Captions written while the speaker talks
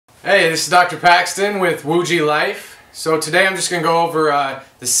Hey, this is Dr. Paxton with Wuji Life. So today I'm just going to go over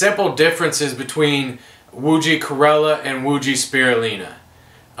the simple differences between Wuji Chlorella and Wuji Spirulina.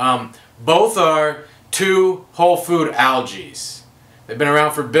 Both are two whole food algae. They've been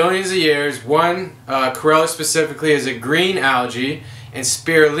around for billions of years. One, Chlorella specifically, is a green algae, and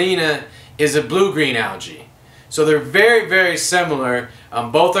Spirulina is a blue-green algae. So they're very, very similar.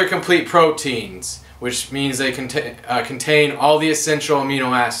 Both are complete proteins, which means they contain all the essential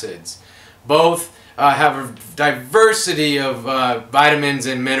amino acids. Both have a diversity of vitamins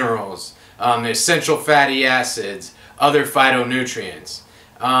and minerals, essential fatty acids, other phytonutrients.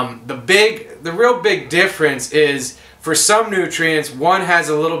 The real big difference is for some nutrients, one has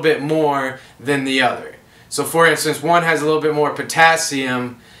a little bit more than the other. So for instance, one has a little bit more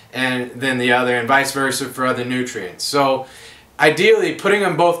potassium than the other, and vice versa for other nutrients. So ideally, putting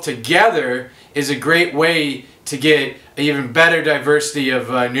them both together is a great way to get an even better diversity of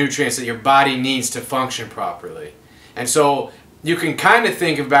nutrients that your body needs to function properly. And so you can kind of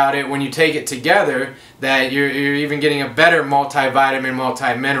think about it when you take it together that you're even getting a better multivitamin,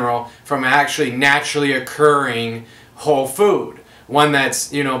 multimineral from an actually naturally occurring whole food. One that's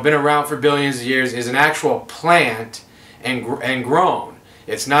been around for billions of years, is an actual plant and grown.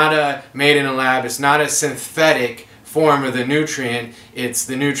 It's not made in a lab. It's not a synthetic form of the nutrient. It's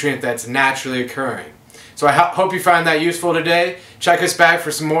the nutrient that's naturally occurring. So I hope you find that useful today. Check us back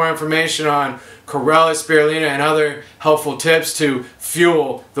for some more information on Chlorella, Spirulina, and other helpful tips to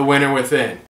fuel the winter within.